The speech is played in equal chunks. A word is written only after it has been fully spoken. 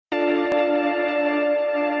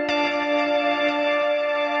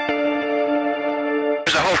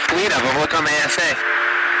whole fleet of them. Look on the ASA.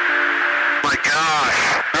 My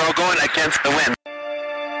gosh. They're all going against the wind.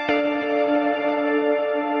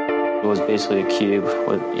 It was basically a cube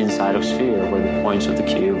inside of a sphere where the points of the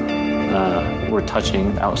cube were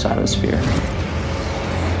touching outside of the sphere.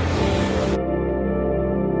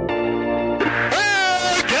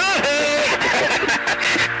 Oh, got it!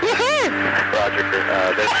 Woohoo! Roger.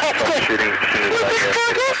 There's some shooting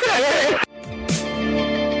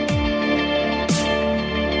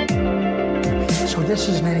So this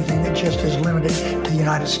isn't anything that just is limited to the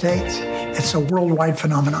United States. It's a worldwide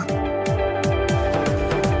phenomenon.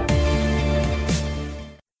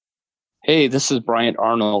 Hey, this is Bryant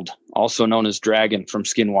Arnold, also known as Dragon from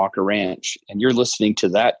Skinwalker Ranch, and you're listening to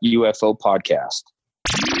That UFO Podcast.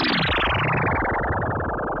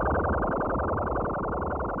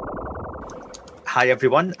 Hi,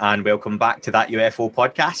 everyone, and welcome back to That UFO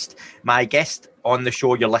Podcast. My guest on the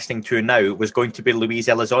show you're listening to now was going to be Luis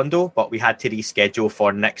Elizondo, but we had to reschedule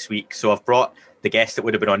for next week. So I've brought the guest that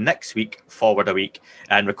would have been on next week forward a week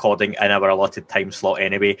and recording in our allotted time slot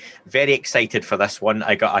anyway. Very excited for this one.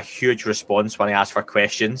 I got a huge response when I asked for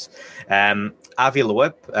questions. Avi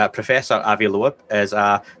Loeb, Professor Avi Loeb, is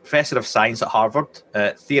a professor of science at Harvard,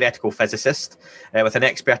 a theoretical physicist with an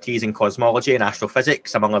expertise in cosmology and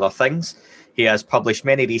astrophysics, among other things. He has published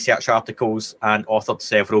many research articles and authored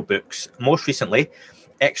several books. Most recently,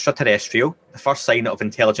 Extraterrestrial, the first sign of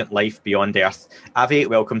intelligent life beyond Earth. Avi,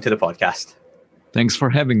 welcome to the podcast. Thanks for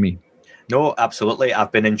having me. No, absolutely.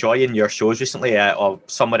 I've been enjoying your shows recently, of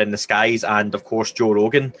Somewhere in the Skies and, of course, Joe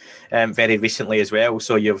Rogan very recently as well.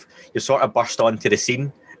 So you've sort of burst onto the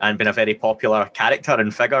scene and been a very popular character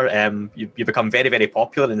and figure. You've become very, very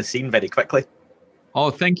popular in the scene very quickly. Oh,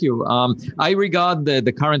 thank you. I regard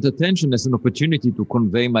the current attention as an opportunity to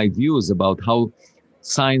convey my views about how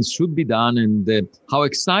science should be done and how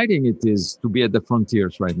exciting it is to be at the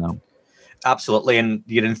frontiers right now. Absolutely. And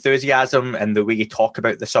your enthusiasm and the way you talk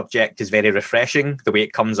about the subject is very refreshing, the way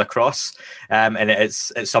it comes across. And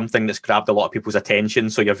it's something that's grabbed a lot of people's attention.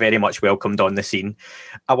 So you're very much welcomed on the scene.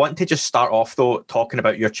 I want to just start off, though, talking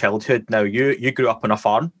about your childhood. Now, you grew up on a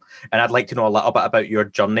farm, and I'd like to know a little bit about your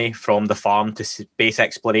journey from the farm to space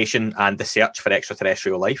exploration and the search for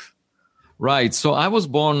extraterrestrial life. Right. So I was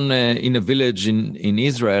born in a village in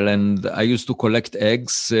Israel, and I used to collect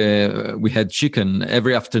eggs. We had chicken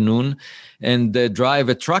every afternoon and drive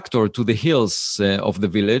a tractor to the hills of the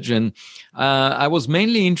village. And I was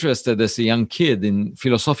mainly interested as a young kid in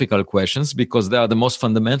philosophical questions because they are the most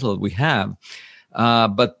fundamental we have.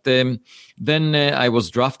 But then I was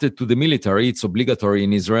drafted to the military. It's obligatory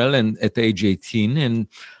in Israel, and at age 18. And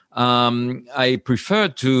I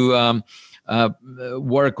preferred to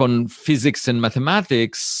work on physics and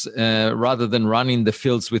mathematics rather than run in the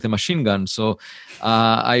fields with a machine gun. So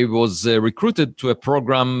I was recruited to a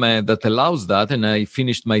program that allows that, and I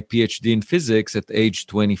finished my PhD in physics at age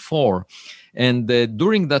 24. And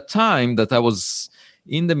during that time that I was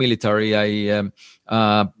in the military, I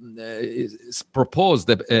proposed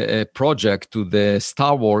a project to the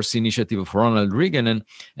Star Wars initiative of Ronald Reagan,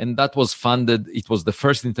 and that was funded. It was the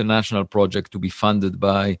first international project to be funded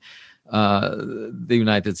by the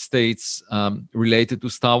United States related to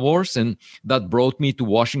Star Wars, and that brought me to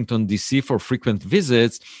Washington, D.C. for frequent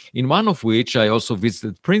visits, in one of which I also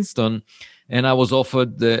visited Princeton, and I was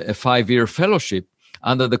offered a 5-year fellowship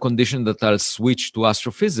under the condition that I'll switch to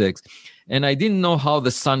astrophysics. And I didn't know how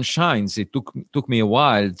the sun shines. It took me a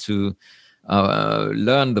while to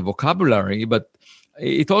learn the vocabulary, but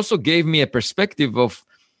it also gave me a perspective of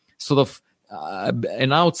sort of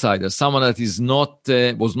an outsider, someone that is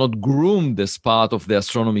was not groomed as part of the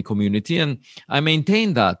astronomy community, and I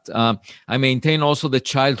maintain that. I maintain also the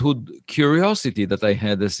childhood curiosity that I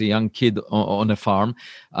had as a young kid on a farm.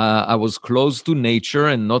 I was close to nature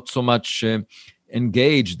and not so much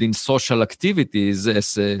engaged in social activities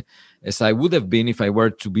as I would have been if I were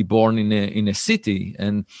to be born in a city,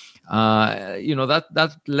 and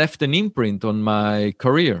that left an imprint on my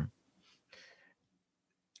career.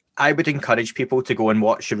 I would encourage people to go and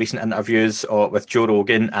watch your recent interviews with Joe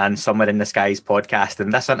Rogan and Somewhere in the Skies podcast.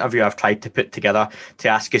 In this interview, I've tried to put together to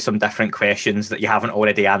ask you some different questions that you haven't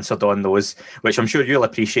already answered on those, which I'm sure you'll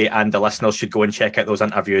appreciate, and the listeners should go and check out those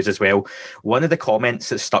interviews as well. One of the comments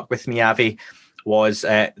that stuck with me, Avi, was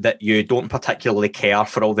that you don't particularly care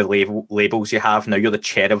for all the labels you have. Now, you're the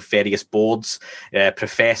chair of various boards,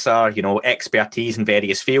 professor, expertise in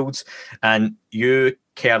various fields, and you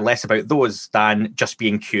care less about those than just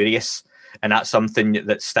being curious, and that's something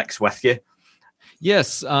that sticks with you.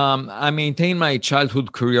 Yes, I maintain my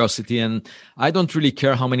childhood curiosity, and I don't really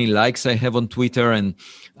care how many likes I have on Twitter, and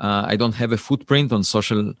I don't have a footprint on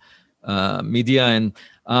social media, and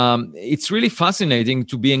it's really fascinating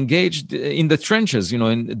to be engaged in the trenches,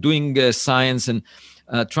 in doing science and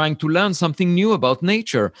trying to learn something new about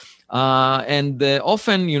nature. And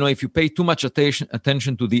often, if you pay too much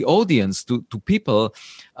attention to the audience, to people,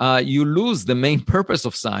 you lose the main purpose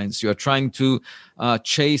of science. You are trying to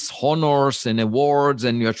chase honors and awards,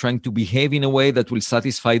 and you are trying to behave in a way that will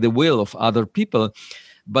satisfy the will of other people.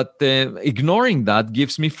 But ignoring that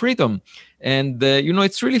gives me freedom. And,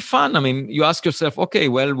 it's really fun. I mean, you ask yourself, okay,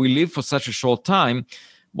 well, we live for such a short time.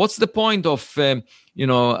 What's the point of,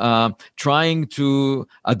 trying to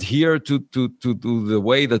adhere to the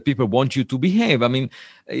way that people want you to behave? I mean,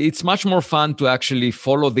 it's much more fun to actually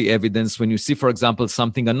follow the evidence. When you see, for example,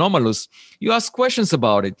 something anomalous, you ask questions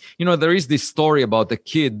about it. There is this story about a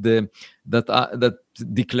kid that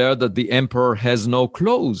declared that the emperor has no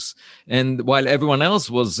clothes, and while everyone else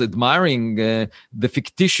was admiring the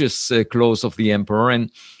fictitious clothes of the emperor.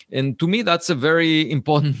 And to me, that's a very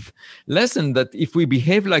important lesson, that if we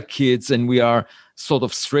behave like kids and we are sort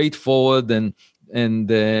of straightforward and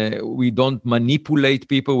we don't manipulate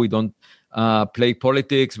people, we don't play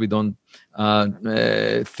politics, we don't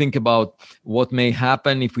think about what may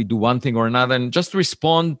happen if we do one thing or another, and just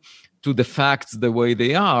respond to the facts the way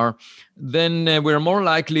they are, then we're more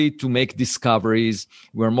likely to make discoveries.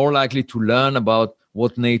 We're more likely to learn about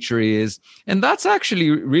what nature is. And that's actually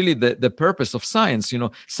really the purpose of science.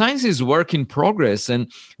 Science is work in progress,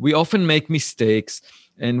 and we often make mistakes,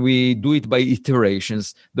 and we do it by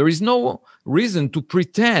iterations. There is no reason to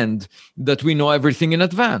pretend that we know everything in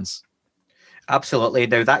advance. Absolutely.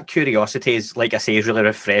 Now, that curiosity is, like I say, is really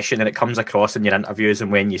refreshing, and it comes across in your interviews and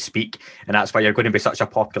when you speak, and that's why you're going to be such a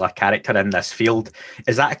popular character in this field.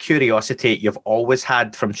 Is that a curiosity you've always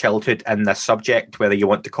had from childhood in this subject, whether you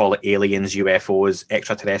want to call it aliens, UFOs,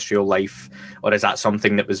 extraterrestrial life, or is that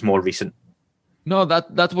something that was more recent? No,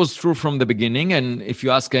 that was true from the beginning. And if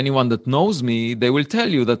you ask anyone that knows me, they will tell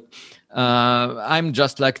you that I'm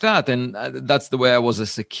just like that. And that's the way I was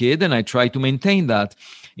as a kid, and I try to maintain that.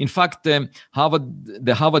 In fact, the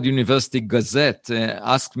Harvard University Gazette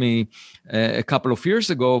asked me a couple of years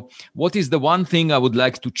ago, what is the one thing I would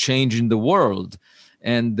like to change in the world?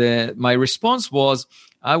 And my response was,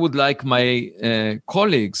 I would like my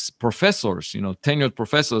colleagues, professors, tenured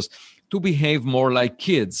professors, to behave more like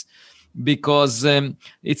kids. Because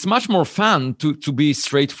it's much more fun to be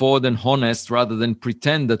straightforward and honest rather than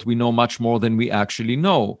pretend that we know much more than we actually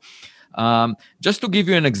know. Just to give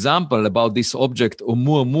you an example about this object,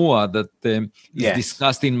 Oumuamua, that is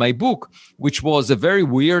discussed in my book, which was a very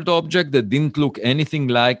weird object that didn't look anything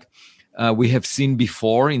like we have seen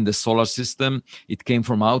before in the solar system. It came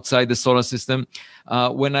from outside the solar system.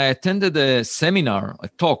 When I attended a seminar, a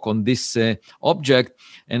talk on this object,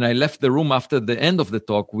 and I left the room after the end of the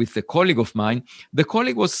talk with a colleague of mine, the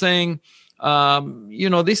colleague was saying,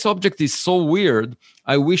 this object is so weird,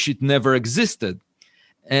 I wish it never existed.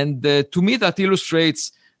 And to me, that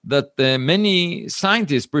illustrates that many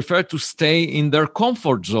scientists prefer to stay in their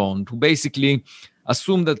comfort zone, to basically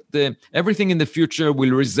assume that everything in the future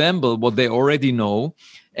will resemble what they already know.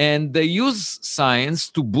 And they use science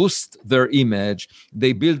to boost their image.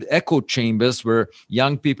 They build echo chambers where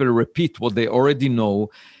young people repeat what they already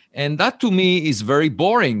know. And that to me is very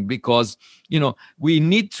boring, because, we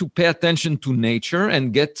need to pay attention to nature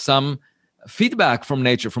and get some feedback from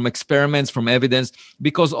nature, from experiments, from evidence,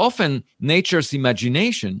 because often nature's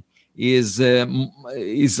imagination is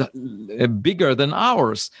bigger than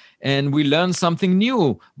ours, and we learn something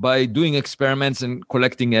new by doing experiments and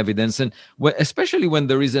collecting evidence. And especially when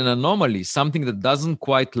there is an anomaly, something that doesn't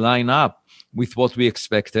quite line up with what we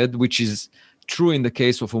expected, which is true in the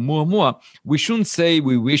case of Oumuamua, we shouldn't say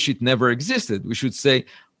we wish it never existed. We should say,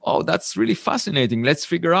 oh, that's really fascinating. Let's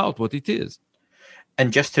figure out what it is.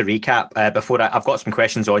 And just to recap, before I've got some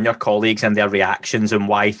questions on your colleagues and their reactions and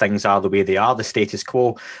why things are the way they are, the status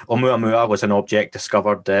quo. Oumuamua was an object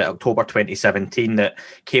discovered October 2017 that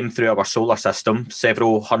came through our solar system,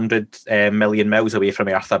 several hundred million miles away from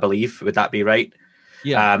Earth, I believe. Would that be right?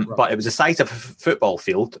 Yeah. Right. But it was the size of a football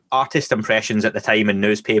field. Artist impressions at the time in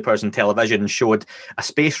newspapers and television showed a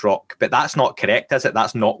space rock, but that's not correct, is it?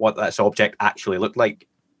 That's not what this object actually looked like.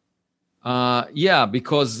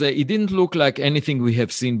 Because it didn't look like anything we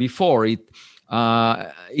have seen before. It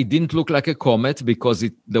didn't look like a comet because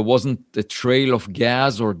there wasn't a trail of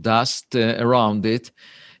gas or dust around it.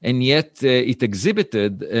 And yet it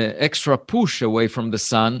exhibited extra push away from the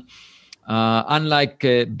sun, unlike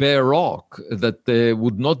a bare rock that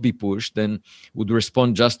would not be pushed and would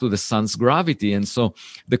respond just to the sun's gravity. And so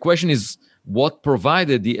the question is, what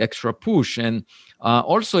provided the extra push? And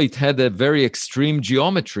Also, it had a very extreme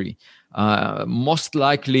geometry, most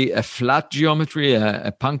likely a flat geometry,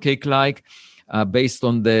 a pancake-like, based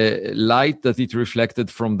on the light that it reflected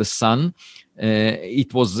from the sun.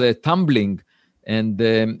 It was tumbling, and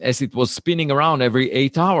as it was spinning around every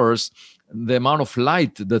 8 hours, the amount of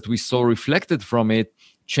light that we saw reflected from it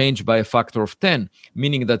changed by a factor of 10,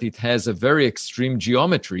 meaning that it has a very extreme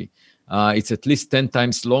geometry. It's at least 10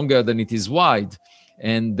 times longer than it is wide.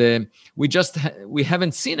 And we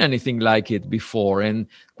haven't seen anything like it before. And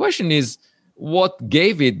the question is, what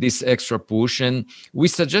gave it this extra push? And we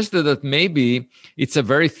suggested that maybe it's a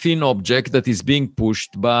very thin object that is being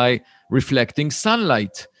pushed by reflecting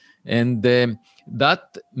sunlight. And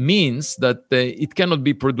that means that it cannot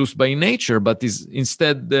be produced by nature, but is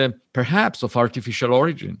instead perhaps of artificial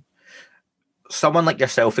origin. Someone like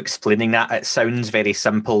yourself explaining that, it sounds very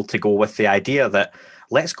simple to go with the idea that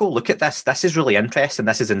let's go look at this. This is really interesting.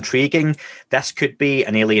 This is intriguing. This could be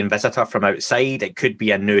an alien visitor from outside. It could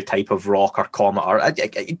be a new type of rock or comet, or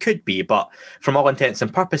it could be. But from all intents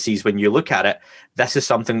and purposes, when you look at it, this is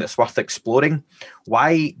something that's worth exploring.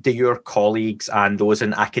 Why do your colleagues and those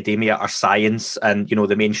in academia or science and, you know,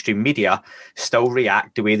 the mainstream media still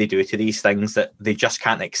react the way they do to these things, that they just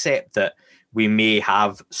can't accept that we may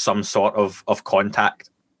have some sort of contact?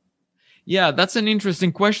 Yeah, that's an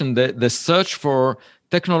interesting question. The search for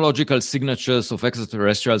technological signatures of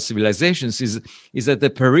extraterrestrial civilizations is at the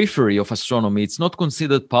periphery of astronomy. It's not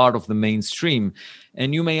considered part of the mainstream.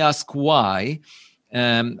 And you may ask why.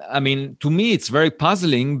 I mean, to me, it's very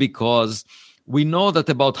puzzling because we know that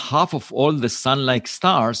about half of all the sun-like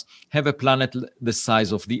stars have a planet the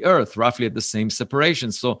size of the Earth, roughly at the same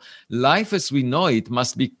separation. So life as we know it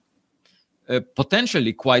must be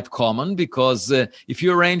potentially quite common, because if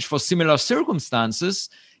you arrange for similar circumstances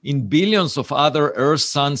in billions of other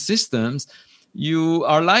Earth-Sun systems, you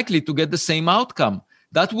are likely to get the same outcome.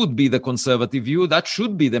 That would be the conservative view. That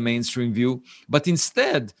should be the mainstream view. But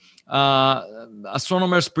instead,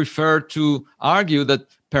 astronomers prefer to argue that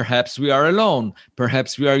perhaps we are alone,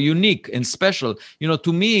 perhaps we are unique and special. You know,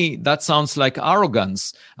 to me, that sounds like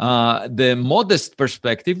arrogance. The modest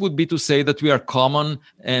perspective would be to say that we are common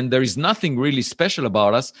and there is nothing really special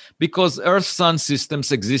about us, because Earth-Sun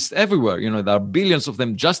systems exist everywhere. You know, there are billions of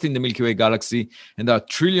them just in the Milky Way galaxy, and there are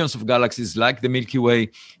trillions of galaxies like the Milky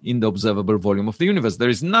Way in the observable volume of the universe. There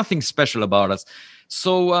is nothing special about us.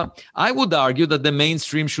 So I would argue that the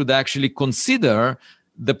mainstream should actually consider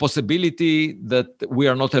the possibility that we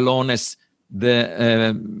are not alone as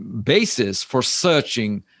the basis for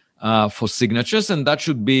searching for signatures, and that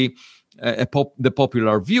should be the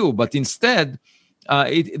popular view. But instead,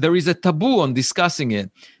 there is a taboo on discussing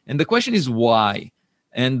it. And the question is why?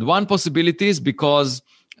 And one possibility is because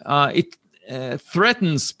it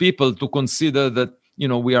threatens people to consider that, you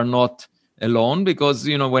know, we are not alone. Because,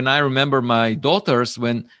 you know, when I remember my daughters,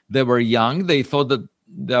 when they were young, they thought that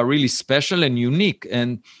they are really special and unique,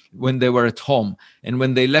 and when they were at home. And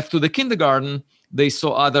when they left to the kindergarten, they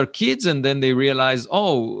saw other kids, and then they realized,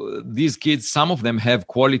 oh, these kids, some of them have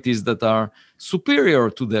qualities that are superior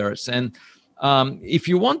to theirs. And if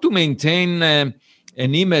you want to maintain an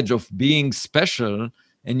image of being special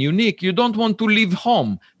and unique, you don't want to leave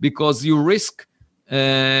home, because you risk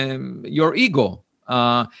your ego.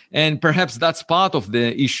 And perhaps that's part of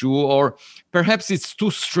the issue, or perhaps it's too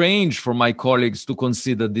strange for my colleagues to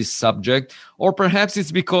consider this subject, or perhaps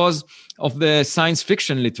it's because of the science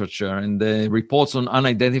fiction literature and the reports on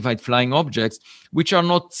unidentified flying objects, which are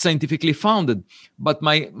not scientifically founded. But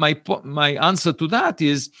my answer to that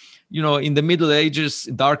is, you know, in the Middle Ages,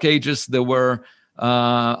 Dark Ages, there were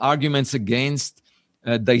arguments against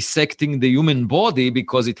dissecting the human body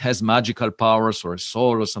because it has magical powers or a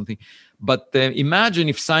soul or something. But imagine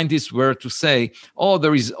if scientists were to say, oh,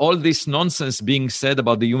 there is all this nonsense being said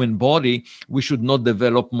about the human body, we should not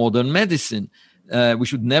develop modern medicine. We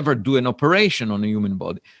should never do an operation on a human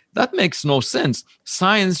body. That makes no sense.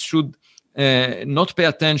 Science should not pay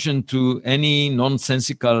attention to any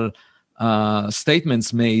nonsensical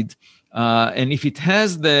statements made. And if it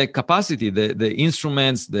has the capacity, the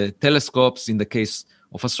instruments, the telescopes, in the case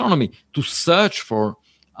of astronomy, to search for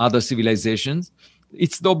other civilizations,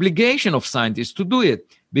 it's the obligation of scientists to do it,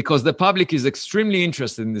 because the public is extremely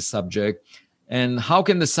interested in this subject. And how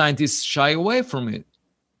can the scientists shy away from it?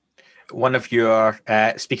 One of your,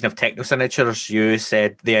 speaking of techno-signatures, you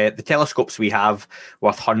said the telescopes we have,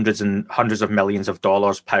 worth hundreds and hundreds of millions of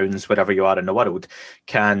dollars, pounds, wherever you are in the world,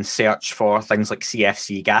 can search for things like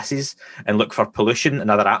CFC gases and look for pollution in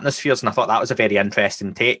other atmospheres. And I thought that was a very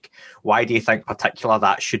interesting take. Why do you think particular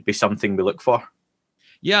that should be something we look for?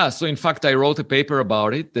 Yeah, so in fact, I wrote a paper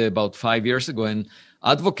about it about 5 years ago, and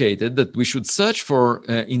advocated that we should search for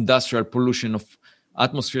industrial pollution of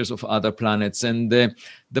atmospheres of other planets. And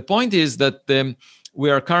the point is that we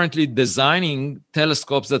are currently designing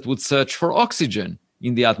telescopes that would search for oxygen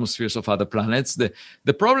in the atmospheres of other planets.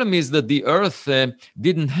 The problem is that the Earth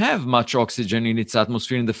didn't have much oxygen in its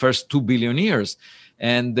atmosphere in the first 2 billion years.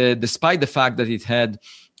 And despite the fact that it had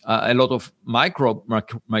a lot of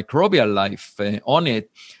microbial life on it,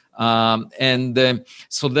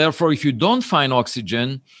 so therefore, if you don't find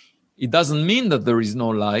oxygen, it doesn't mean that there is no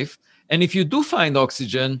life. And if you do find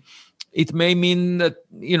oxygen, it may mean that,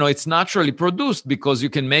 it's naturally produced, because you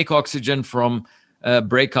can make oxygen from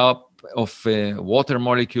breakup of water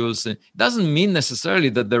molecules. It doesn't mean necessarily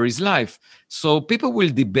that there is life. So people will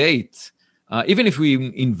debate, even if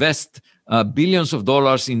we invest billions of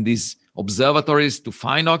dollars in these observatories to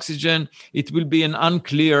find oxygen, it will be an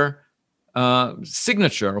unclear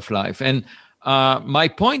signature of life. And my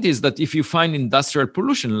point is that if you find industrial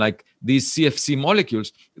pollution like these CFC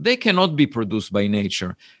molecules, they cannot be produced by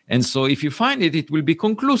nature. And so if you find it, it will be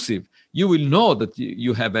conclusive. You will know that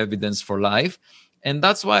you have evidence for life. And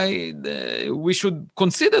that's why we should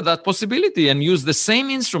consider that possibility and use the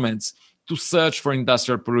same instruments to search for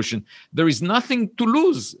industrial pollution. There is nothing to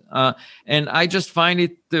lose. And I just find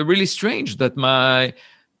it really strange that my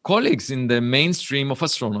colleagues in the mainstream of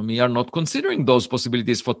astronomy are not considering those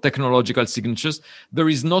possibilities for technological signatures. There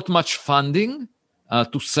is not much funding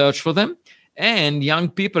to search for them. And young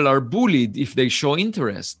people are bullied if they show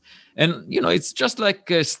interest. And, it's just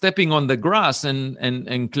like stepping on the grass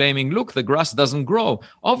and claiming, look, the grass doesn't grow.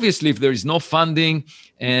 Obviously, if there is no funding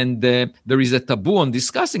and there is a taboo on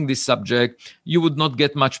discussing this subject, you would not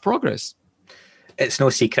get much progress. It's no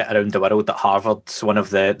secret around the world that Harvard's one of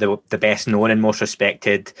the best known and most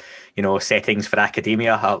respected, settings for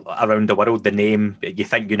academia around the world. The name, you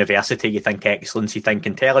think university, you think excellence, you think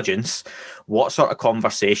intelligence. What sort of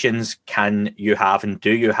conversations can you have and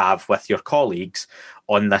do you have with your colleagues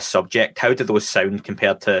on this subject? How do those sound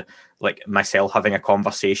compared to like myself having a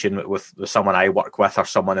conversation with someone I work with or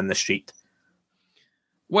someone in the street?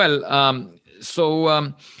 Well,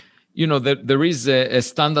 there is a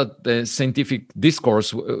standard scientific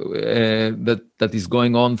discourse that is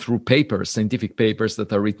going on through papers, scientific papers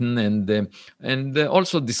that are written, and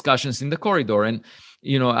also discussions in the corridor. And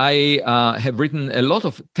I have written a lot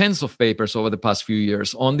of tens of papers over the past few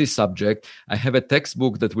years on this subject. I have a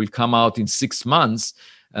textbook that will come out in 6 months,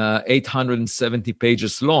 870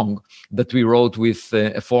 pages long, that we wrote with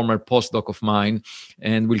a former postdoc of mine,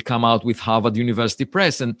 and will come out with Harvard University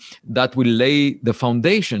Press, and that will lay the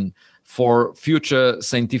foundation for future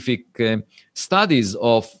scientific studies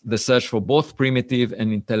of the search for both primitive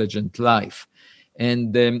and intelligent life.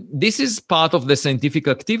 And this is part of the scientific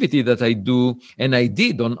activity that I do, and I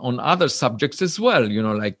did on other subjects as well,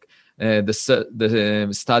 like the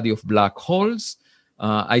study of black holes.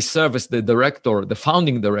 I serve as the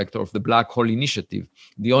founding director of the Black Hole Initiative,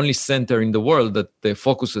 the only center in the world that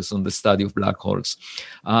focuses on the study of black holes.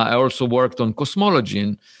 I also worked on cosmology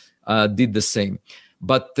and did the same.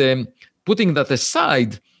 But putting that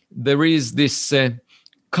aside, there is this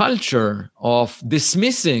culture of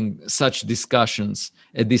dismissing such discussions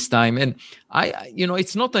at this time. And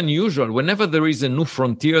it's not unusual. Whenever there is a new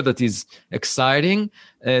frontier that is exciting,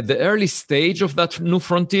 the early stage of that new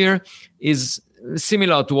frontier is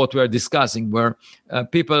similar to what we are discussing, where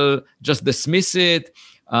people just dismiss it.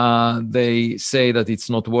 They say that it's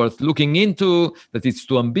not worth looking into, that it's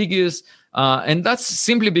too ambiguous. And that's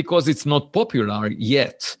simply because it's not popular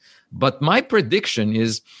yet. But my prediction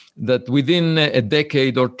is that within a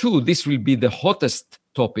decade or two, this will be the hottest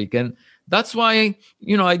topic. And that's why,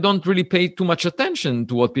 I don't really pay too much attention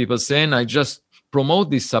to what people say, and I just promote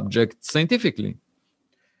this subject scientifically.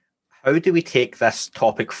 How do we take this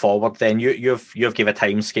topic forward then? You've given a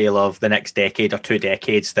time scale of the next decade or 2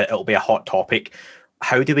 decades that it'll be a hot topic.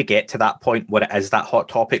 How do we get to that point where it is that hot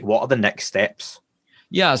topic? What are the next steps?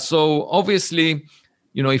 Yeah, so obviously,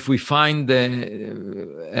 if we find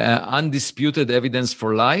undisputed evidence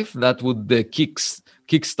for life, that would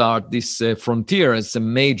kickstart this frontier as a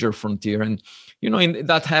major frontier. And,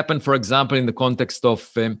 that happened, for example, in the context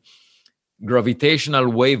of gravitational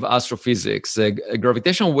wave astrophysics.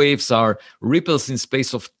 Gravitational waves are ripples in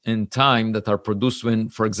space and time that are produced when,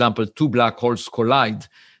 for example, 2 black holes collide.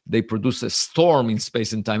 They produce a storm in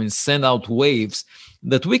space and time and send out waves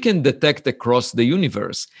that we can detect across the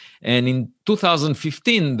universe. And in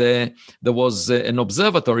 2015, there was an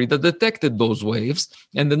observatory that detected those waves,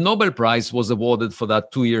 and the Nobel Prize was awarded for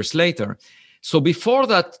that 2 years later. So before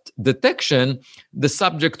that detection, the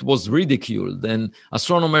subject was ridiculed and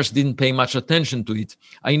astronomers didn't pay much attention to it.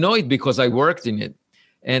 I know it because I worked in it.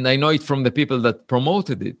 and I know it from the people that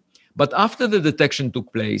promoted it. But after the detection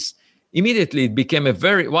took place, immediately it became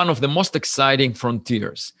one of the most exciting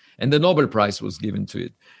frontiers, and the Nobel Prize was given to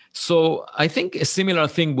it. So I think a similar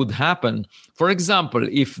thing would happen. For example,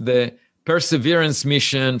 if the Perseverance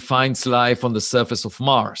mission finds life on the surface of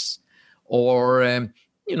Mars, or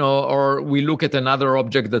or we look at another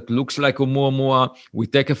object that looks like Oumuamua, we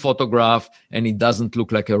take a photograph and it doesn't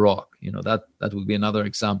look like a rock. That would be another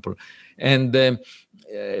example. And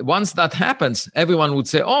once that happens, everyone would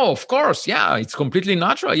say, oh, of course, yeah, it's completely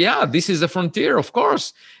natural. Yeah, this is a frontier, of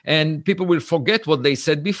course. And people will forget what they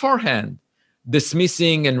said beforehand,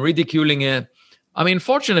 dismissing and ridiculing it. I mean,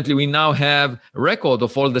 fortunately, we now have a record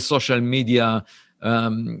of all the social media,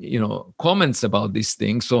 comments about these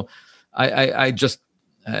things. So I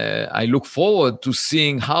look forward to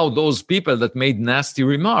seeing how those people that made nasty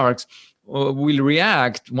remarks will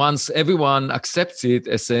react once everyone accepts it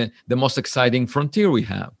as the most exciting frontier we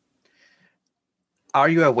have. Are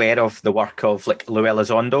you aware of the work of Loeb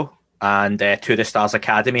Elizondo and To the Stars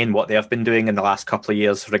Academy and what they have been doing in the last couple of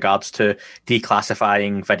years with regards to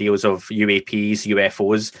declassifying videos of UAPs,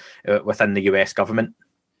 UFOs within the US government?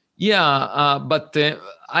 Yeah, but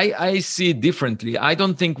I see it differently. I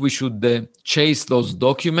don't think we should chase those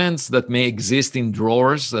documents that may exist in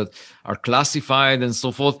drawers that are classified and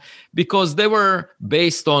so forth, because they were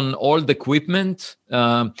based on old equipment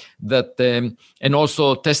and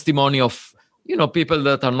also testimony of people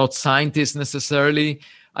that are not scientists necessarily.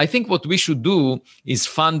 I think what we should do is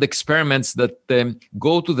fund experiments that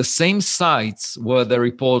go to the same sites where the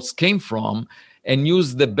reports came from, and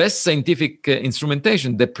use the best scientific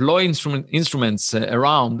instrumentation, deploy instruments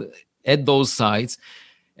around at those sites,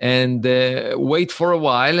 and wait for a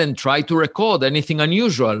while and try to record anything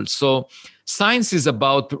unusual. So science is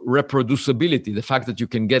about reproducibility, the fact that you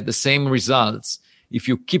can get the same results if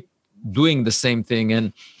you keep doing the same thing.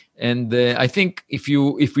 And I think if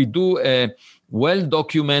we do a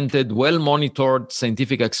well-documented, well-monitored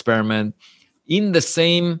scientific experiment in the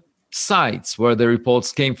same sites where the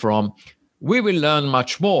reports came from, we will learn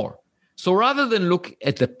much more. So rather than look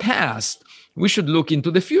at the past, we should look into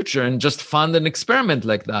the future and just fund an experiment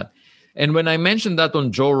like that. And when I mentioned that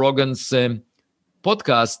on Joe Rogan's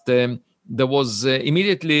podcast, there was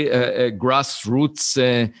immediately a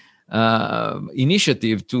grassroots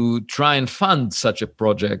initiative to try and fund such a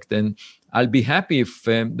project. And I'll be happy if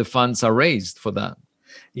the funds are raised for that.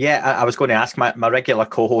 Yeah, I was going to ask, my regular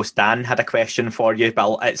co-host Dan had a question for you,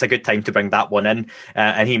 but it's a good time to bring that one in.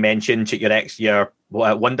 And he mentioned your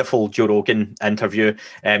wonderful Joe Rogan interview.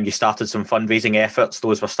 You started some fundraising efforts.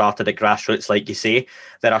 Those were started at grassroots, like you say.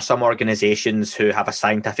 There are some organisations who have a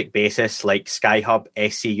scientific basis, like Skyhub,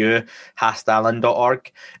 SCU,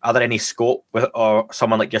 HastAllen.org. Are there any scope or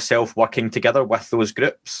someone like yourself working together with those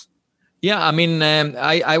groups? Yeah, I mean,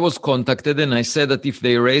 I was contacted and I said that if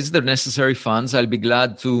they raise the necessary funds, I'll be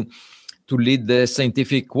glad to lead the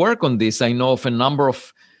scientific work on this. I know of a number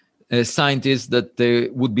of scientists that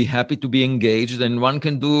would be happy to be engaged, and one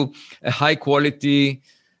can do a high quality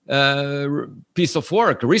piece of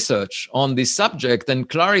work, research on this subject and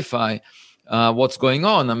clarify what's going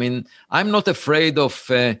on. I mean, I'm not afraid of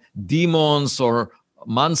demons or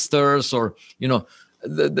monsters or,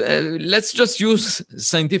 let's just use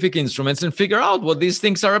scientific instruments and figure out what these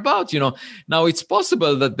things are about. Now it's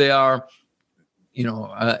possible that they are,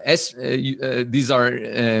 these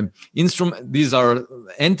are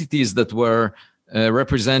entities that were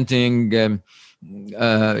representing,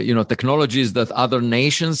 technologies that other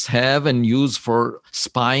nations have and use for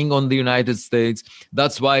spying on the United States.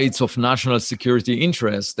 That's why it's of national security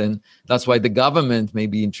interest, and that's why the government may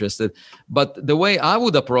be interested. But the way I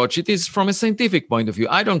would approach it is from a scientific point of view.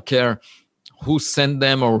 I don't care who sent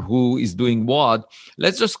them or who is doing what.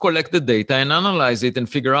 Let's just collect the data and analyze it and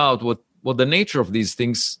figure out what the nature of these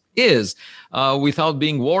things is, without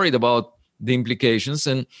being worried about the implications,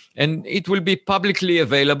 and it will be publicly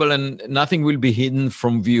available and nothing will be hidden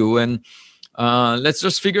from view, and let's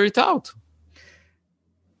just figure it out.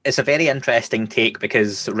 It's a very interesting take,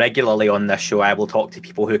 because regularly on this show I will talk to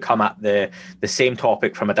people who come at the same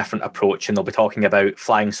topic from a different approach, and they'll be talking about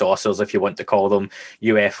flying saucers, if you want to call them,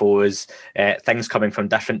 UFOs, things coming from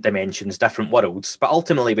different dimensions, different worlds, but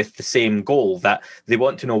ultimately with the same goal, that they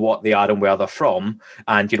want to know what they are and where they're from,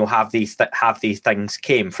 and have these things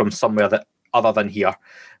came from somewhere that other than here.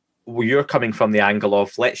 You're coming from the angle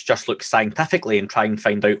of, let's just look scientifically and try and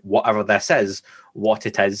find out whatever this is, what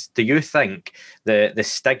it is. Do you think the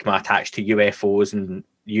stigma attached to UFOs and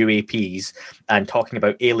UAPs and talking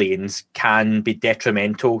about aliens can be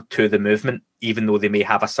detrimental to the movement, even though they may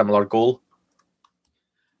have a similar goal?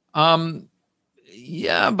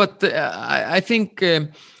 Yeah, but I think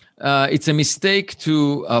it's a mistake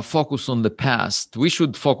to focus on the past. We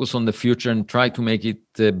should focus on the future and try to make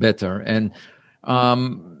it better. And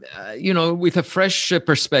with a fresh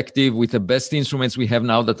perspective, with the best instruments we have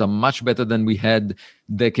now that are much better than we had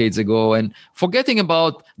decades ago, and forgetting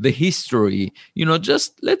about the history,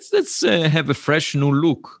 just let's have a fresh new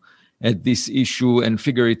look at this issue and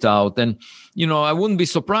figure it out. And I wouldn't be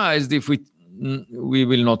surprised if we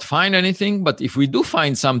will not find anything, but if we do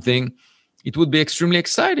find something, it would be extremely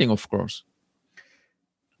exciting, of course.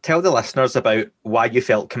 Tell the listeners about why you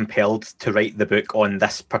felt compelled to write the book on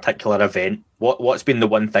this particular event. What's been the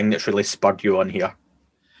one thing that's really spurred you on here?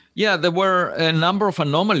 Yeah, there were a number of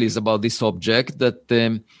anomalies about this object that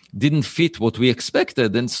didn't fit what we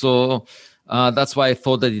expected. And so that's why I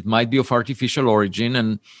thought that it might be of artificial origin.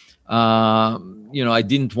 And, I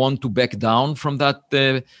didn't want to back down from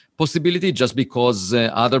that possibility just because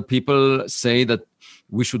other people say that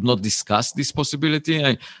we should not discuss this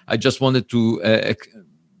possibility. I just wanted to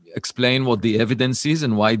explain what the evidence is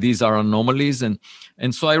and why these are anomalies. And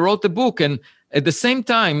so I wrote the book. And at the same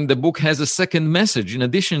time, the book has a second message. In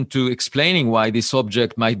addition to explaining why this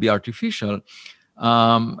object might be artificial,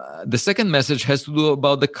 the second message has to do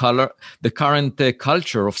about the current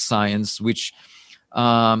culture of science, which,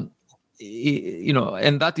 and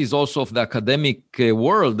that is also of the academic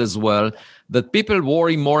world as well, that people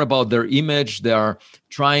worry more about their image. They are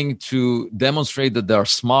trying to demonstrate that they are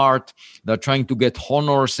smart. They're trying to get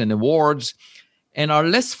honors and awards and are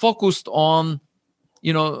less focused on,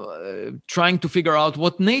 trying to figure out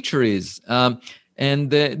what nature is.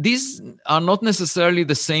 And these are not necessarily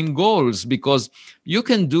the same goals, because you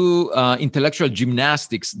can do intellectual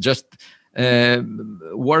gymnastics, just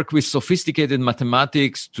work with sophisticated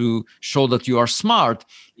mathematics to show that you are smart,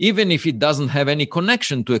 even if it doesn't have any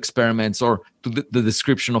connection to experiments or to the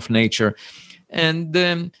description of nature. And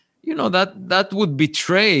that would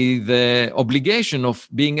betray the obligation of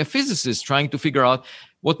being a physicist, trying to figure out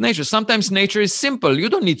what nature. Sometimes nature is simple. You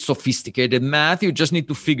don't need sophisticated math. You just need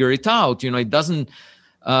to figure it out. It doesn't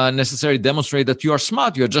necessarily demonstrate that you are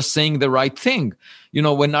smart. You're just saying the right thing.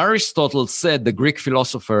 When Aristotle said, the Greek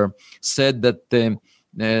philosopher said that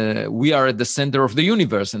we are at the center of the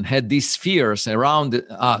universe and had these spheres around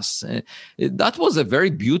us, that was a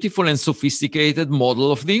very beautiful and sophisticated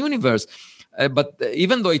model of the universe. But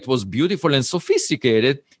even though it was beautiful and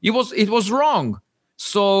sophisticated, it was wrong.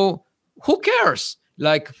 So who cares?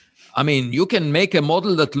 You can make a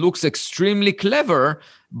model that looks extremely clever,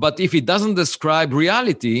 but if it doesn't describe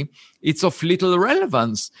reality, it's of little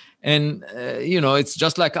relevance. And, it's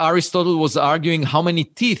just like Aristotle was arguing, how many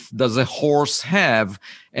teeth does a horse have?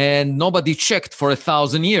 And nobody checked for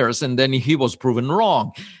 1,000 years, and then he was proven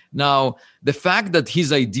wrong. Now, the fact that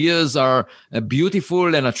his ideas are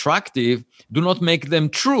beautiful and attractive do not make them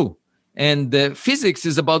true. And physics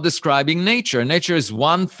is about describing nature. Nature is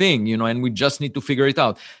one thing, and we just need to figure it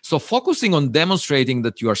out. So focusing on demonstrating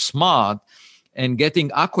that you are smart and getting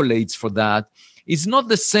accolades for that is not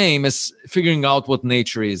the same as figuring out what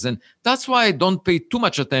nature is. And that's why I don't pay too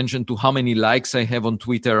much attention to how many likes I have on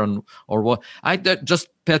Twitter or what. I just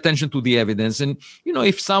pay attention to the evidence. And,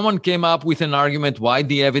 if someone came up with an argument why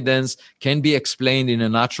the evidence can be explained in a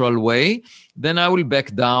natural way, then I will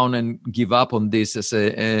back down and give up on this as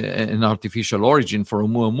an artificial origin for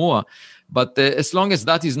Oumuamua. But as long as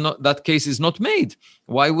that case is not made,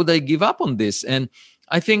 why would I give up on this? And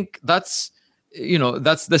I think that's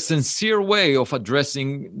the sincere way of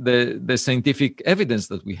addressing the scientific evidence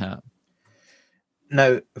that we have.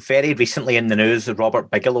 Now, very recently in the news, Robert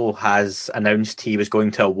Bigelow has announced he was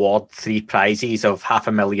going to award 3 prizes of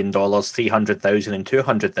 $500,000, $300,000 and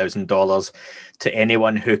 $200,000 to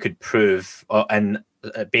anyone who could prove in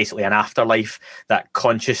basically an afterlife that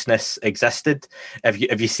consciousness existed. Have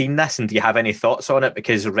you seen this, and do you have any thoughts on it?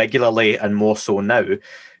 Because regularly, and more so now,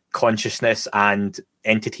 consciousness and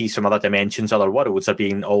entities from other dimensions, other worlds, are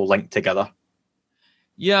being all linked together.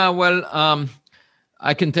 Yeah, well,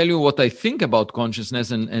 I can tell you what I think about consciousness,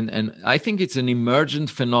 and I think it's an emergent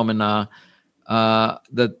phenomena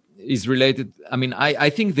that is related. I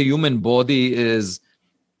think the human body is,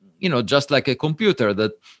 just like a computer,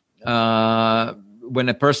 that when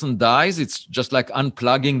a person dies, it's just like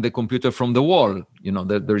unplugging the computer from the wall.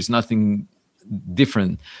 There is nothing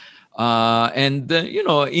different. In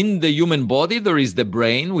the human body, there is the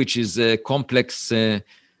brain, which is a complex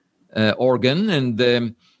organ.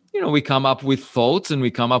 And, we come up with thoughts and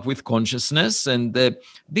we come up with consciousness. And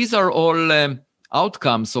these are all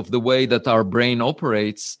outcomes of the way that our brain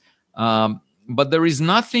operates. But there is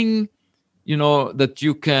nothing that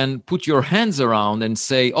you can put your hands around and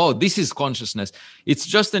say, oh, this is consciousness. It's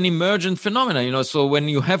just an emergent phenomenon. So when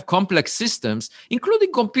you have complex systems,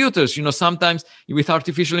 including computers, sometimes with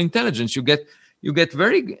artificial intelligence, you get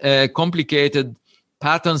very complicated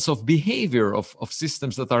patterns of behavior of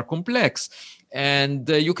systems that are complex. And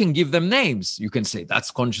you can give them names. You can say that's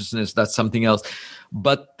consciousness, that's something else.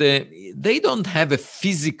 But they don't have a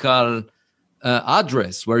physical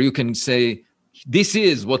address where you can say, this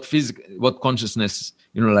is what consciousness,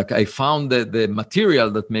 like I found the material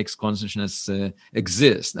that makes consciousness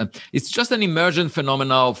exist. It's just an emergent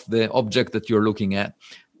phenomena of the object that you're looking at.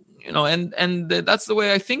 And that's the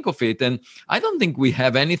way I think of it. And I don't think we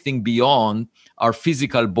have anything beyond our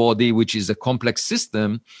physical body, which is a complex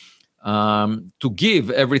system, to give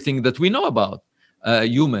everything that we know about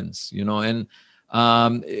humans, And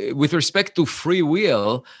with respect to free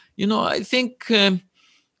will, I think,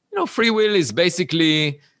 free will is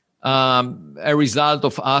basically a result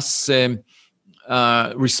of us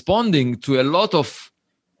responding to a lot of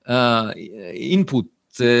input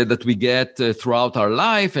that we get throughout our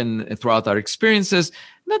life and throughout our experiences.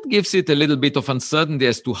 That gives it a little bit of uncertainty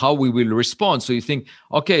as to how we will respond. So you think,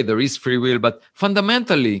 okay, there is free will, but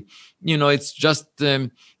fundamentally, it's just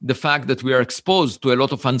the fact that we are exposed to a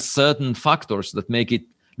lot of uncertain factors that make it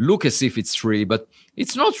look as if it's free, but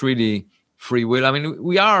it's not really free will. I mean,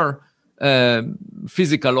 we are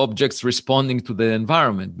physical objects responding to the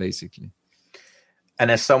environment, basically. And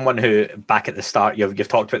as someone who, back at the start, you've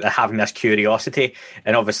talked about having this curiosity,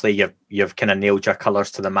 and obviously you've kind of nailed your colours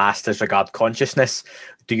to the mast as regard consciousness.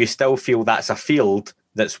 Do you still feel that's a field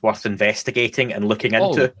that's worth investigating and looking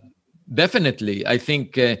into? Definitely. I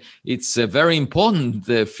think it's a very important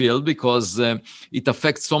field because it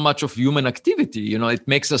affects so much of human activity. It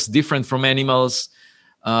makes us different from animals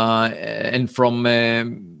and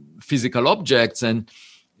from physical objects. And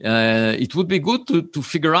it would be good to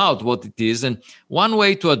figure out what it is. And one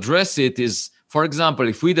way to address it is, for example,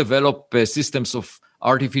 if we develop systems of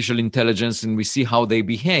artificial intelligence and we see how they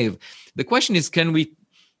behave, the question is, can we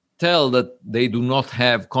tell that they do not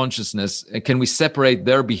have consciousness? Can we separate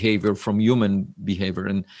their behavior from human behavior?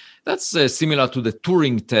 And that's similar to the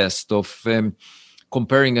Turing test of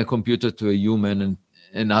comparing a computer to a human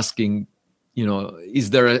and asking, is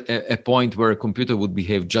there a point where a computer would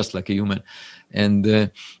behave just like a human? And,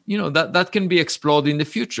 that can be explored in the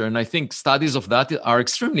future. And I think studies of that are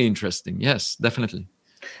extremely interesting. Yes, definitely.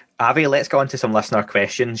 Avi, let's go on to some listener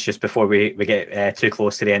questions just before we get too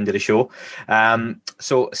close to the end of the show.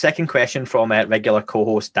 So second question from regular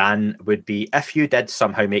co-host Dan would be, if you did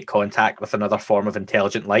somehow make contact with another form of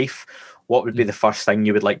intelligent life, what would be the first thing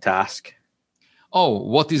you would like to ask? Oh,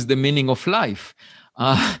 what is the meaning of life?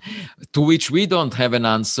 To which we don't have an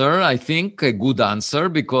answer, I think, a good answer,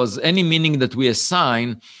 because any meaning that we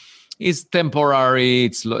assign is temporary,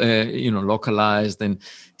 it's localized, and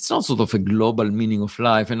it's not sort of a global meaning of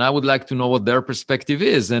life. And I would like to know what their perspective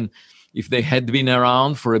is. And if they had been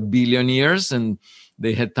around for 1 billion years and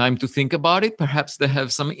they had time to think about it, perhaps they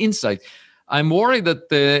have some insight. I'm worried that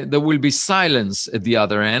there will be silence at the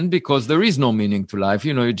other end because there is no meaning to life.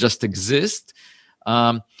 It just exists.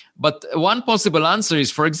 But one possible answer is,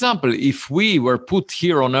 for example, if we were put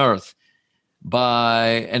here on Earth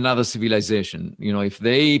by another civilization, if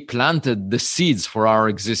they planted the seeds for our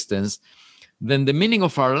existence, then the meaning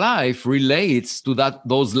of our life relates to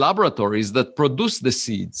those laboratories that produce the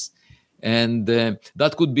seeds. And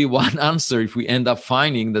that could be one answer if we end up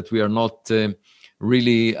finding that we are not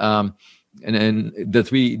really, and that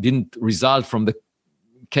we didn't result from the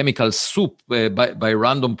chemical soup by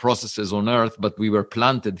random processes on Earth, but we were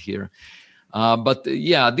planted here. But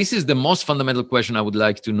this is the most fundamental question I would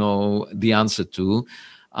like to know the answer to.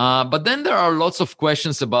 But then there are lots of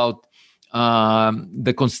questions about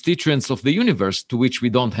the constituents of the universe to which we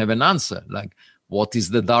don't have an answer. Like, what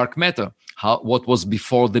is the dark matter? What was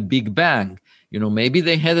before the Big Bang? Maybe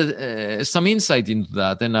they had some insight into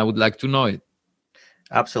that, and I would like to know it.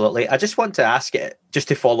 Absolutely. I just want to ask it, just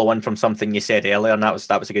to follow on from something you said earlier, and that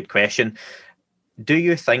was a good question. Do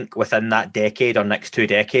you think within that decade or next 2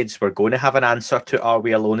 decades, we're going to have an answer to are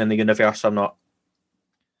we alone in the universe or not?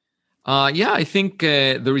 I think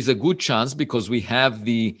there is a good chance because we have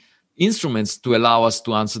the instruments to allow us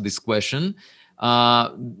to answer this question.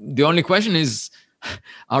 The only question is,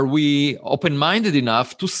 are we open-minded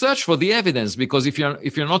enough to search for the evidence? Because if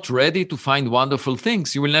you're not ready to find wonderful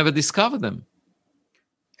things, you will never discover them.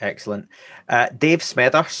 Excellent. Dave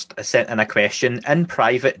Smethurst sent in a question. In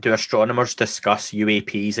private, do astronomers discuss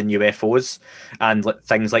UAPs and UFOs and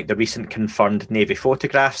things like the recent confirmed Navy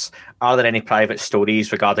photographs? Are there any private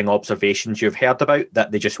stories regarding observations you've heard about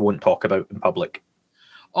that they just won't talk about in public?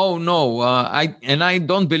 Oh no, I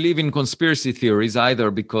don't believe in conspiracy theories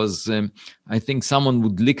either, because I think someone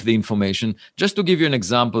would leak the information. Just to give you an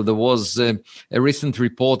example, there was a recent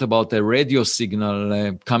report about a radio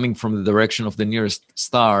signal coming from the direction of the nearest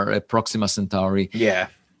star, Proxima Centauri. Yeah,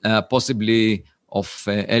 possibly of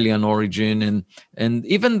alien origin, and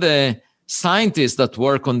even the scientists that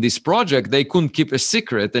work on this project, they couldn't keep a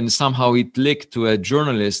secret, and somehow it leaked to a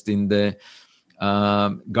journalist in the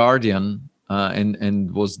Guardian.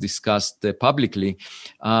 And was discussed publicly.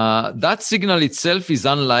 That signal itself is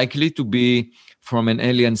unlikely to be from an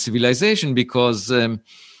alien civilization, because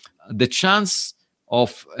the chance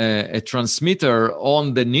of a transmitter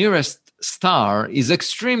on the nearest star is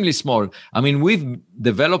extremely small. I mean, we've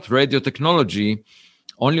developed radio technology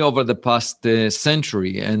only over the past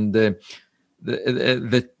century, and the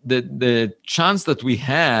chance that we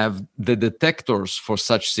have the detectors for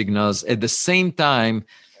such signals at the same time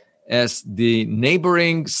as the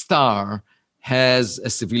neighboring star has a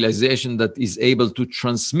civilization that is able to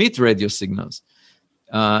transmit radio signals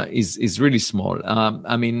is really small.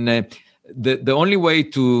 I mean, the only way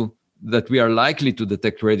that we are likely to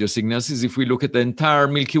detect radio signals is if we look at the entire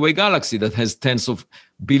Milky Way galaxy that has tens of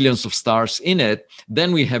billions of stars in it.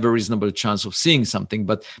 Then we have a reasonable chance of seeing something,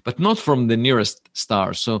 but not from the nearest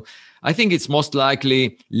star. So I think it's most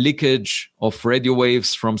likely leakage of radio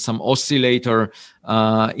waves from some oscillator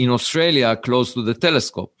in Australia close to the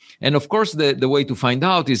telescope. And of course, the way to find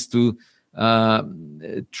out is to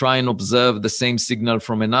try and observe the same signal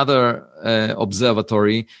from another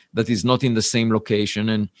observatory that is not in the same location.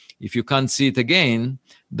 And if you can't see it again,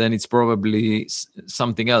 then it's probably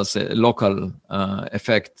something else, a local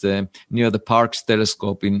effect near the Parkes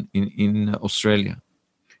telescope in Australia.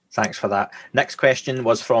 Thanks for that. Next question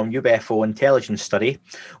was from UFO Intelligence Study.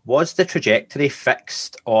 Was the trajectory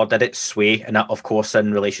fixed, or did it sway? And that, of course,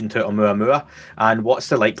 in relation to Oumuamua. And what's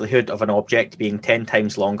the likelihood of an object being 10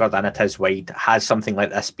 times longer than it is wide? Has something like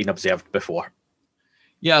this been observed before?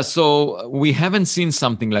 Yeah, so we haven't seen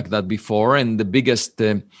something like that before. And the biggest,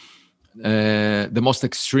 the most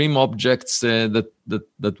extreme objects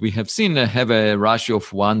that we have seen have a ratio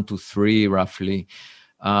of 1 to 3, roughly.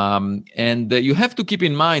 And you have to keep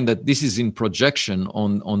in mind that this is in projection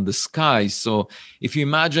on the sky. So if you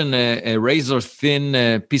imagine a razor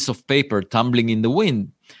thin piece of paper tumbling in the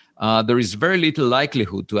wind, there is very little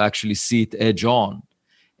likelihood to actually see it edge on.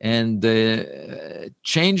 And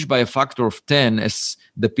change by a factor of 10 as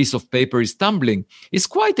the piece of paper is tumbling is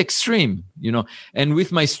quite extreme, you know. And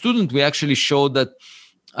with my student, we actually showed that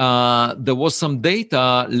there was some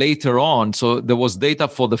data later on. So there was data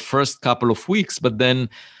for the first couple of weeks, but then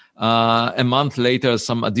a month later,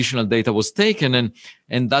 some additional data was taken,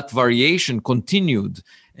 and that variation continued.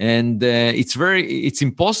 And it's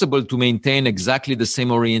impossible to maintain exactly the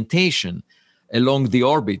same orientation along the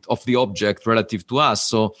orbit of the object relative to us.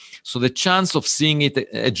 So the chance of seeing it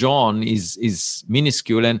edge on is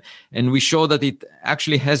minuscule. And we show that it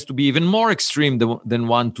actually has to be even more extreme than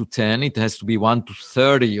 1 to 10. It has to be 1 to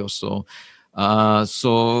 30 or so.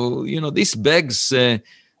 So, you know, this begs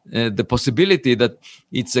the possibility that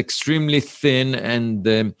it's extremely thin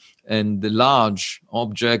and large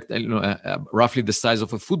object, you know, roughly the size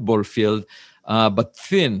of a football field, but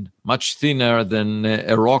thin, much thinner than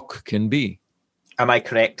a rock can be. Am I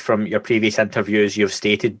correct from your previous interviews you've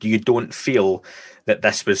stated you don't feel that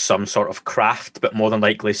this was some sort of craft, but more than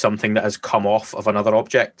likely something that has come off of another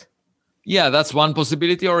object? Yeah, that's one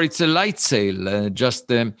possibility. Or it's a light sail,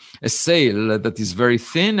 just a sail that is very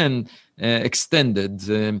thin and extended.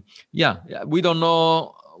 We don't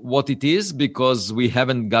know what it is because we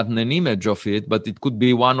haven't gotten an image of it, but it could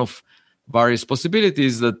be one of various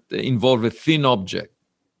possibilities that involve a thin object.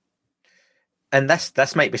 And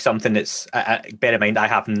this might be something that's, bear in mind, I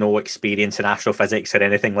have no experience in astrophysics or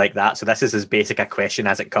anything like that. So this is as basic a question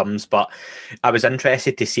as it comes. But I was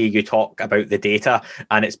interested to see you talk about the data.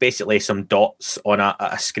 And it's basically some dots on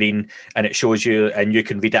a screen. And it shows you, and you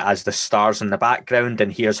can read it as the stars in the background.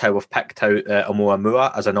 And here's how we've picked out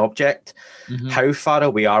Oumuamua as an object. Mm-hmm. How far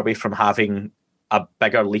away are we from having a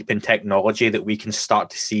bigger leap in technology that we can start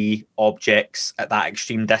to see objects at that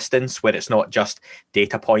extreme distance where it's not just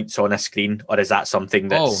data points on a screen? Or is that something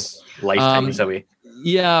that's lifetimes away?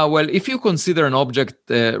 Yeah, well, if you consider an object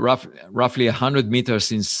roughly 100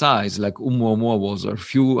 meters in size, like Oumuamua was, or a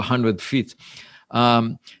few hundred feet,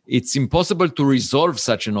 it's impossible to resolve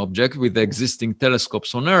such an object with the existing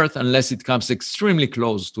telescopes on Earth unless it comes extremely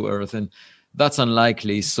close to Earth, and that's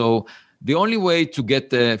unlikely. So the only way to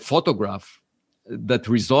get a photograph that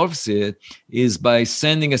resolves it is by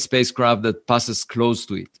sending a spacecraft that passes close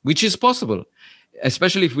to it, which is possible,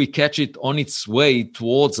 especially if we catch it on its way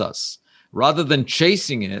towards us. rather than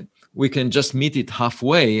chasing it, we can just meet it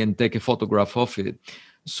halfway and take a photograph of it.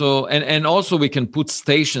 So, and also we can put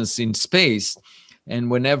stations in space.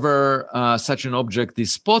 And whenever such an object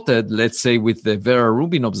is spotted, let's say with the Vera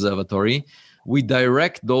Rubin Observatory, we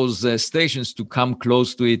direct those stations to come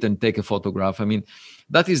close to it and take a photograph. I mean,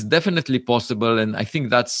 that is definitely possible, and I think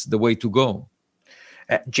that's the way to go.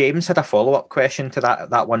 James had a follow-up question to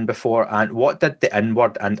that one before. And what did the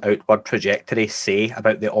inward and outward trajectory say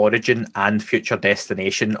about the origin and future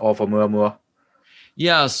destination of Oumuamua?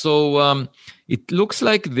 Yeah, so it looks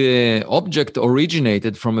like the object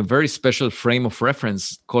originated from a very special frame of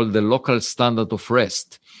reference called the local standard of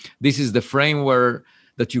rest. This is the frame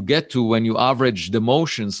that you get to when you average the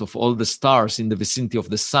motions of all the stars in the vicinity of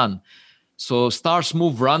the sun. So stars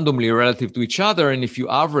move randomly relative to each other, and if you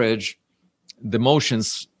average the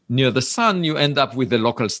motions near the sun, you end up with the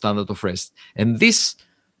local standard of rest. And this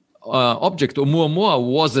object, Oumuamua,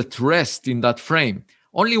 was at rest in that frame.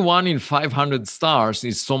 Only 1 in 500 stars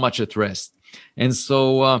is so much at rest. And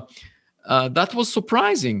so that was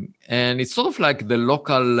surprising. And it's sort of like the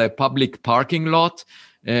local public parking lot.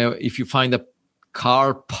 If you find a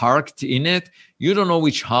car parked in it, you don't know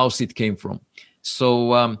which house it came from.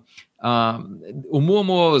 So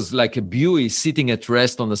Oumuamua was like a buoy sitting at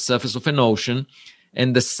rest on the surface of an ocean,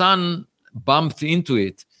 and the sun bumped into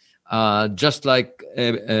it, just like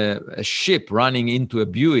a ship running into a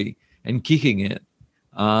buoy and kicking it.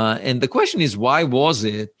 And the question is, why was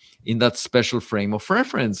it in that special frame of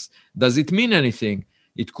reference? Does it mean anything?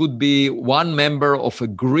 It could be one member of a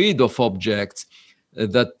grid of objects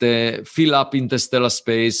that fill up interstellar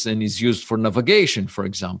space and is used for navigation, for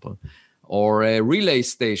example, or a relay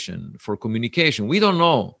station for communication. We don't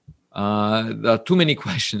know. There are too many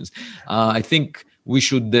questions. I think we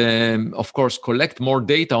should, of course, collect more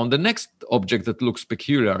data on the next object that looks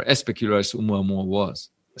peculiar as Oumuamua was.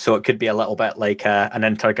 So it could be a little bit like an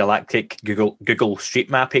intergalactic Google Street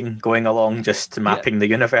Mapping going along, just mapping the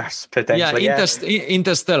universe potentially.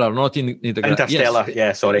 Interstellar, not intergalactic. Interstellar,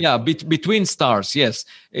 yes. Sorry. Yeah, between stars, yes.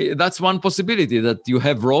 That's one possibility, that you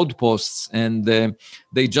have road posts and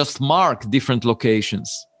they just mark different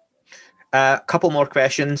locations. A couple more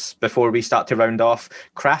questions before we start to round off.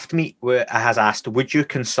 Craftmeat has asked, would you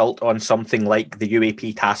consult on something like the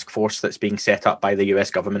UAP task force that's being set up by the US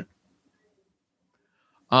government?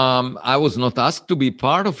 I was not asked to be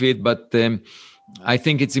part of it, but I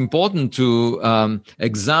think it's important to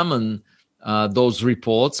examine those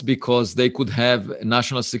reports because they could have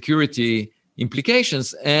national security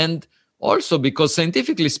implications, and also because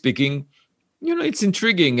scientifically speaking, it's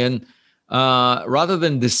intriguing. And rather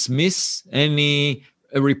than dismiss any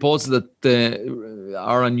reports that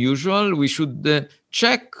are unusual, we should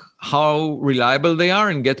check how reliable they are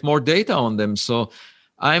and get more data on them. So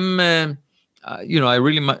I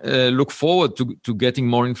really look forward to getting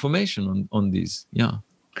more information on these. Yeah.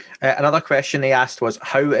 Another question they asked was,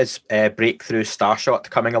 how is Breakthrough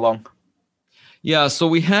Starshot coming along? Yeah, so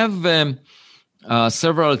we have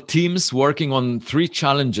several teams working on 3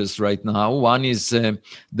 challenges right now. One is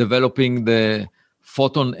developing the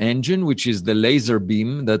photon engine, which is the laser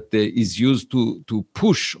beam that is used to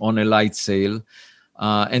push on a light sail.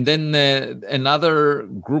 And then another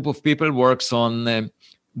group of people works on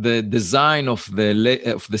the design of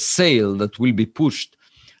the sail that will be pushed.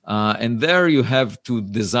 And there you have to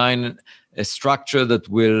design a structure that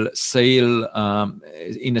will sail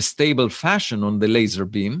in a stable fashion on the laser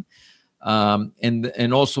beam,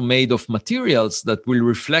 and also made of materials that will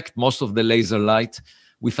reflect most of the laser light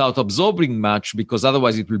without absorbing much, because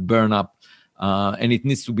otherwise it will burn up. And it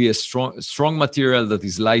needs to be a strong material that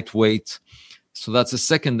is lightweight. So that's a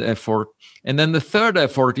second effort. And then the third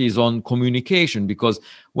effort is on communication, because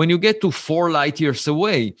when you get to 4 light years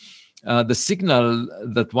away, the signal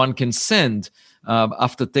that one can send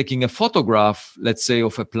after taking a photograph, let's say,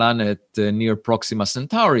 of a planet near Proxima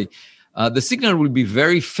Centauri, the signal will be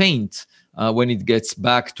very faint when it gets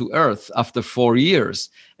back to Earth after 4 years.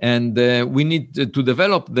 And we need to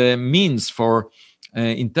develop the means for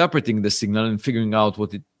interpreting the signal and figuring out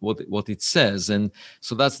what it says. And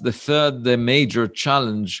so that's the third major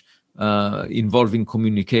challenge involving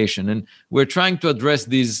communication. And we're trying to address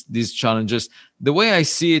these challenges. The way I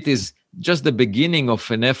see it is just the beginning of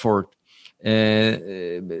an effort.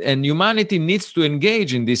 And humanity needs to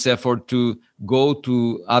engage in this effort to go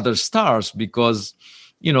to other stars, because,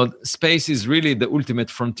 space is really the ultimate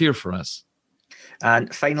frontier for us.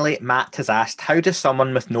 And finally, Matt has asked, how does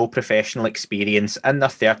someone with no professional experience in their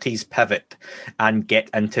 30s pivot and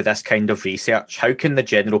get into this kind of research? How can the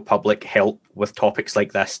general public help with topics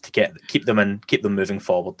like this to keep them moving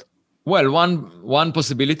forward? Well, one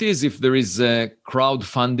possibility is if there is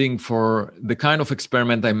crowdfunding for the kind of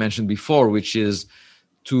experiment I mentioned before, which is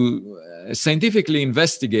to scientifically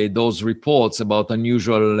investigate those reports about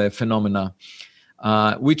unusual phenomena,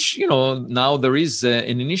 which, now there is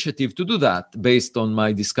an initiative to do that based on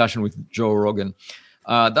my discussion with Joe Rogan.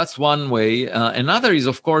 That's one way. Another is,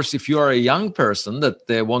 of course, if you are a young person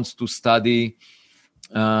that wants to study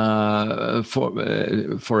for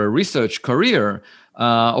a research career,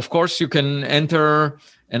 of course, you can enter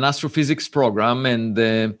an astrophysics program and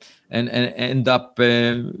end up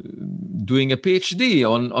doing a PhD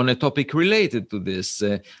on a topic related to this,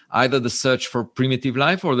 either the search for primitive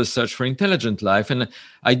life or the search for intelligent life. And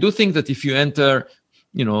I do think that if you enter,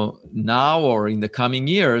 now or in the coming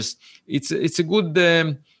years, it's a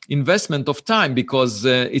good investment of time, because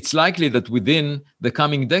it's likely that within the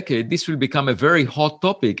coming decade, this will become a very hot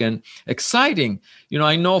topic and exciting.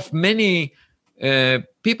 I know of many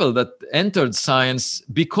people that entered science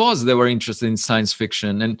because they were interested in science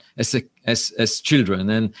fiction and as children.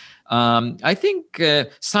 And I think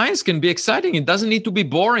science can be exciting. It doesn't need to be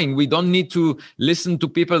boring. We don't need to listen to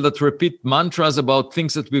people that repeat mantras about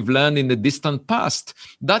things that we've learned in the distant past.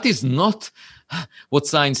 That is not what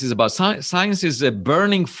science is about. Science is a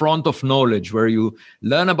burning front of knowledge where you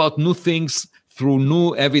learn about new things through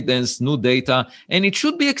new evidence, new data, and it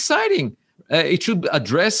should be exciting. It should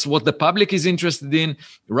address what the public is interested in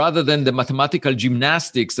rather than the mathematical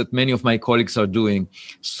gymnastics that many of my colleagues are doing.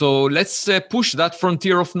 So let's push that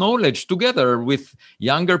frontier of knowledge together with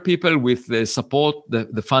younger people, with the support,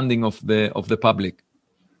 the funding of the public.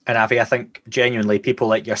 And Avi, I think genuinely people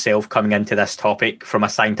like yourself coming into this topic from a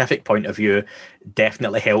scientific point of view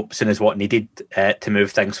definitely helps and is what needed to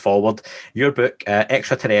move things forward. Your book,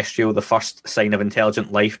 Extraterrestrial, The First Sign of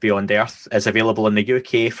Intelligent Life Beyond Earth, is available in the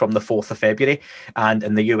UK from the 4th of February and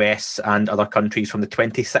in the US and other countries from the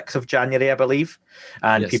 26th of January, I believe.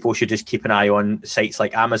 And yes, people should just keep an eye on sites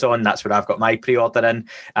like Amazon. That's where I've got my pre-order in,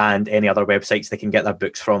 and any other websites they can get their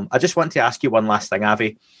books from. I just want to ask you one last thing,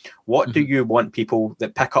 Avi. What do you want people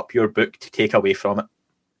that pick up your book to take away from it?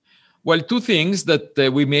 Well, two things: that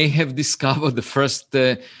we may have discovered the first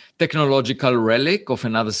technological relic of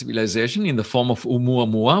another civilization in the form of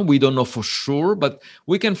Oumuamua. We don't know for sure, but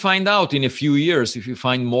we can find out in a few years if you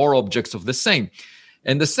find more objects of the same.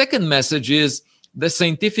 And the second message is the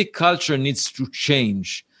scientific culture needs to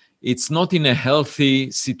change. It's not in a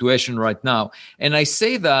healthy situation right now. And I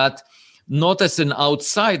say that not as an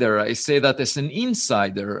outsider, I say that as an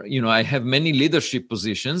insider. I have many leadership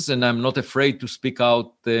positions and I'm not afraid to speak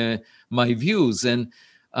out my views. And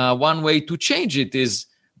one way to change it is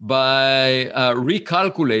by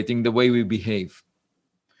recalculating the way we behave.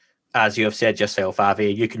 As you have said yourself,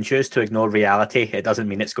 Avi, you can choose to ignore reality. It doesn't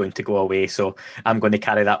mean it's going to go away. So I'm going to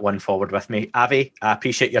carry that one forward with me. Avi, I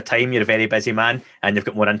appreciate your time. You're a very busy man and you've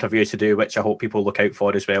got more interviews to do, which I hope people look out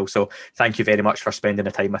for as well. So thank you very much for spending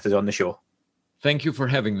the time with us on the show. Thank you for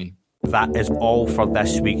having me. That is all for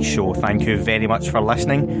this week's show. Thank you very much for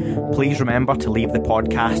listening. Please remember to leave the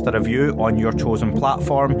podcast a review on your chosen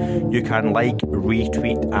platform. You can like,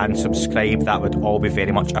 retweet and subscribe. That would all be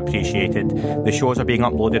very much appreciated. The shows are being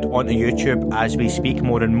uploaded onto YouTube as we speak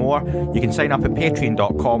more and more. You can sign up at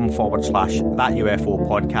patreon.com/That UFO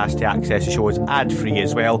podcast to access shows ad-free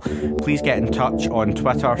as well. Please get in touch on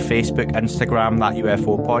Twitter, Facebook, Instagram, That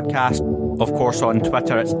UFO podcast. Of course, on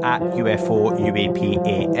Twitter, it's at UFO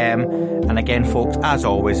UAPAM. And again, folks, as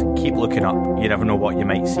always, keep looking up. You never know what you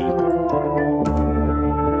might see.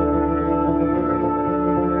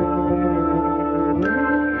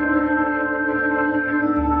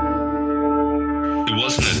 It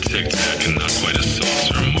wasn't a tic-tac and not quite a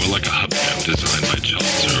saucer, more like a hubcap designed by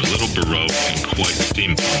Chaucer, a little Baroque and quite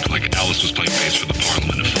steampunk, like Alice was playing bass for the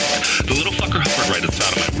Parliament of Folk. The little fucker hovered right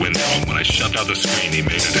outside of my window, and when I shoved out the screen, he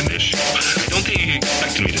made it an issue. I don't think he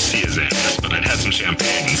expected me to see his ass, but I'd had some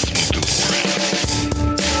champagne and smoked a little grass.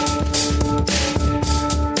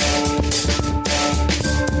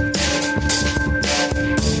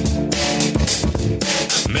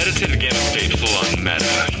 Meditative game of Fateful on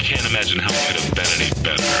Meta. I can't imagine how it could have been any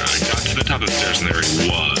better. I got to the top of the stairs and there he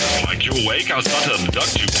was. Like, you awake? I was about to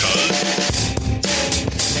abduct you, cuz.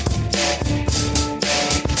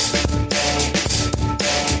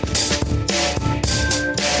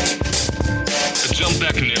 I jumped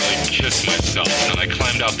back and nearly kissed myself, and I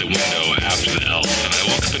climbed out the window after the elf, and I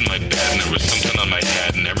woke up in my bed and there was something on my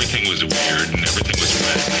head and everything was weird and everything was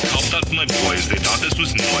red. I called out to my boys. They thought this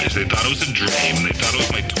was noise. They thought it was a dream. They thought it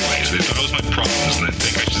was my toys. They thought it was my problems, and they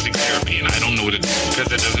think I should seek therapy, and I don't know what to do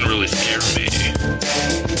because it doesn't really scare me.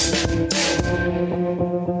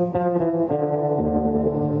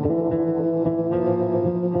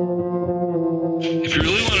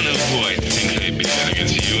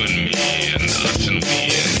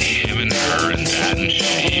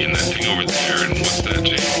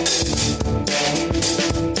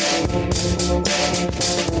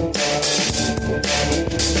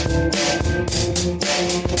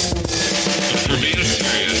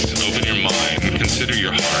 Consider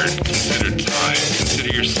your heart, consider time,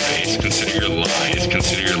 consider your space, consider your lies,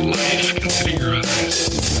 consider your life,